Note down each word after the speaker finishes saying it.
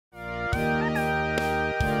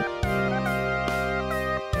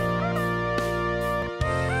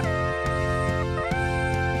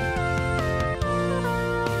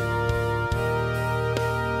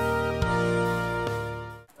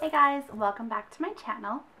guys, welcome back to my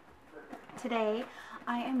channel. Today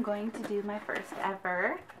I am going to do my first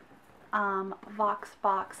ever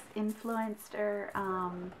Voxbox Influenster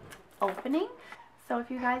opening. So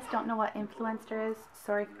if you guys don't know what Influenster is,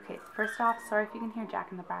 sorry, okay, first off, sorry if you can hear Jack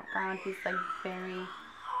in the background. He's like very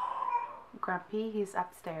grumpy. He's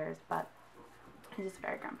upstairs, but he's just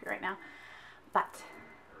very grumpy right now. But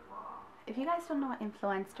if you guys don't know what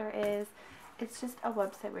Influenster is, it's just a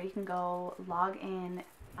website where you can go log in,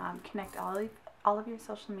 connect all of your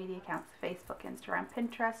social media accounts: Facebook, Instagram,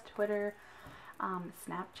 Pinterest, Twitter,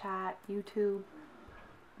 Snapchat, YouTube.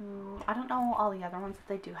 I don't know all the other ones that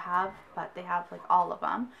they do have, but they have like all of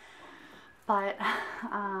them. But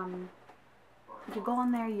you go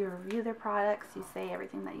on there, you review their products, you say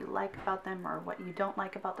everything that you like about them or what you don't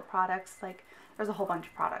like about the products. Like there's a whole bunch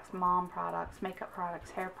of products: mom products, makeup products,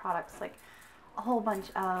 hair products, like a whole bunch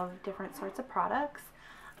of different sorts of products.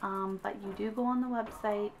 But you do go on the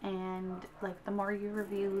website, and like the more you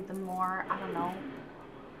review, the more, I don't know,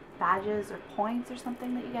 badges or points or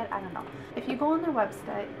something that you get. I don't know. If you go on their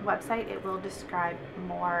website, it will describe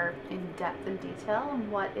more in depth and detail on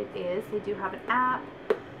what it is. They do have an app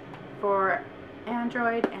for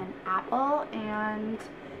Android and Apple, and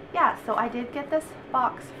yeah, so I did get this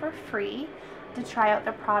box for free to try out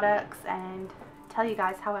the products and tell you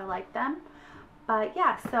guys how I like them. But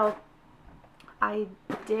yeah, so I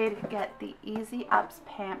did get the EasyUps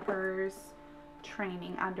Pampers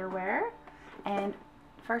training underwear. And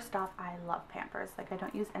first off, I love Pampers. Like, I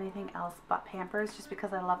don't use anything else but Pampers just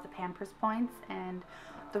because I love the Pampers points and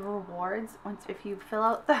the rewards. If you fill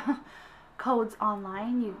out the codes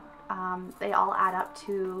online, they all add up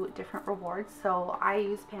to different rewards. So I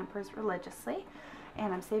use Pampers religiously,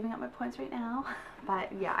 and I'm saving up my points right now.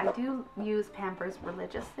 But yeah, I do use Pampers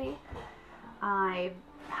religiously. I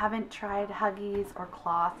haven't tried Huggies or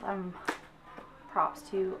cloth. Props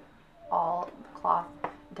to all the cloth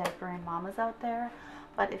diaper and mamas out there.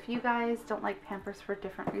 But if you guys don't like Pampers for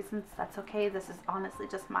different reasons, that's okay. This is honestly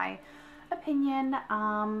just my opinion.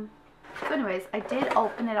 So anyways, I did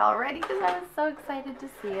open it already because I was so excited to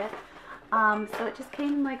see it. So it just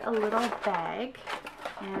came in like a little bag,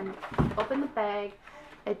 and open the bag,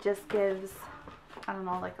 it just gives, I don't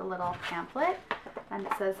know, like a little pamphlet, and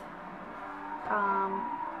it says,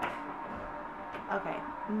 okay,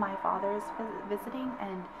 my father is visiting,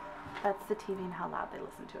 and that's the TV and how loud they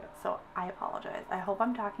listen to it, so I apologize. I hope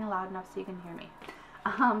I'm talking loud enough so you can hear me.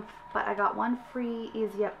 But I got one free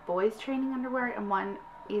EasyUp boys training underwear and one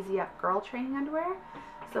EasyUp girl training underwear.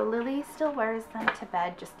 So Lily still wears them to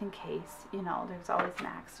bed just in case, you know, there's always an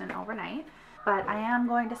accident overnight. But I am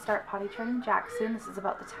going to start potty training Jack soon. This is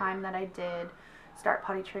about the time that I did start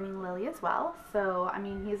potty training Lily as well. So, I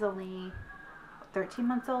mean, he's only 13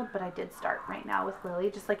 months old, but I did start right now with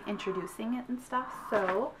Lily, just like introducing it and stuff.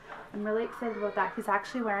 So I'm really excited about that. He's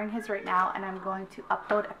actually wearing his right now, and I'm going to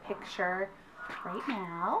upload a picture right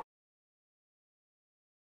now.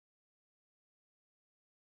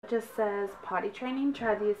 It just says potty training,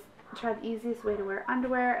 try the easiest way to wear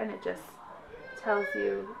underwear, and it just tells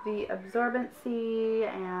you the absorbency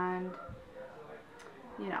and,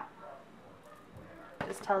 you know,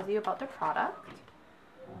 just tells you about the product.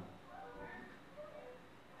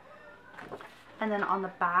 And then on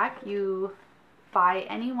the back, you buy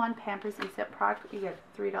any one Pampers EasyUps product, you get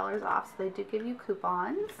 $3 off. So they do give you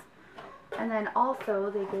coupons. And then also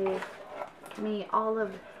they gave me all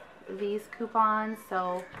of these coupons.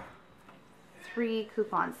 So 3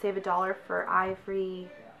 coupons. Save $1 for Ivory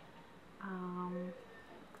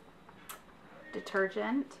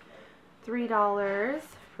detergent, $3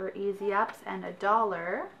 for EasyUps, and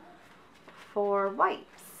 $1 for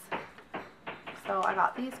wipes. So I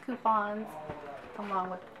got these coupons along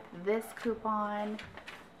with this coupon,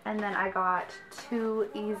 and then I got 2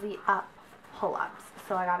 EasyUp pull-ups.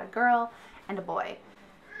 So I got a girl and a boy.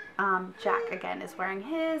 Jack again is wearing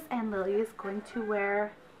his, and Lily is going to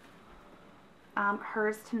wear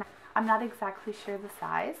hers tonight. I'm not exactly sure the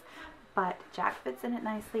size, but Jack fits in it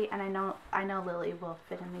nicely, and I know Lily will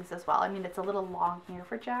fit in these as well. I mean, it's a little long here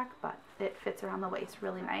for Jack, but it fits around the waist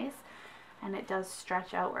really nice. And it does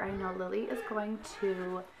stretch out where I know Lily is going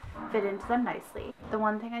to fit into them nicely. The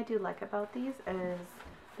one thing I do like about these is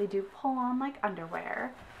they do pull on like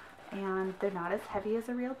underwear, and they're not as heavy as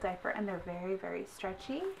a real diaper, and they're very, very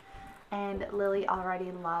stretchy. And Lily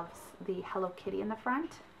already loves the Hello Kitty in the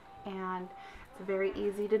front, and it's very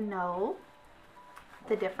easy to know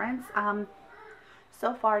the difference.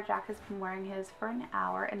 So far Jack has been wearing his for an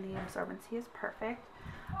hour, and the absorbency is perfect.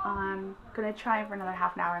 I'm going to try him for another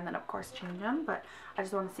half an hour and then of course change him, but I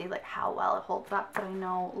just want to see like how well it holds up. But I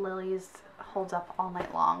know Lily's holds up all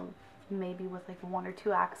night long maybe with like 1 or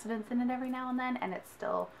 2 accidents in it every now and then, and it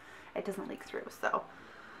doesn't leak through. So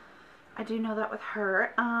I do know that with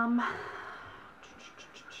her.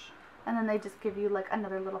 And then they just give you like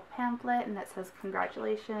another little pamphlet, and it says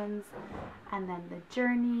congratulations, and then the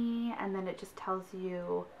journey, and then it just tells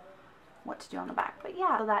you what to do on the back. But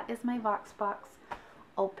yeah, so that is my Voxbox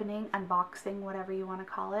opening, unboxing, whatever you want to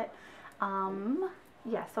call it.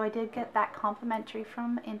 Yeah, so I did get that complimentary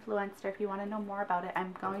from Influenster. If you want to know more about it,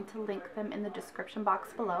 I'm going to link them in the description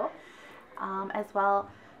box below. As well,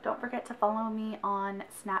 don't forget to follow me on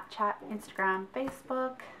Snapchat, Instagram,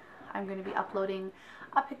 Facebook. I'm going to be uploading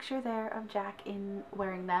a picture there of Jack in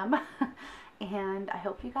wearing them. And I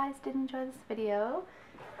hope you guys did enjoy this video.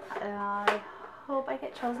 I hope I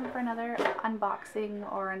get chosen for another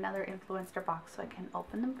unboxing or another Influenster box so I can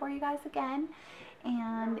open them for you guys again.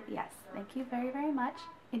 And yes, thank you very, very much,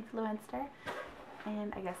 Influenster.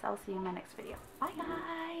 And I guess I'll see you in my next video. Bye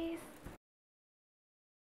guys!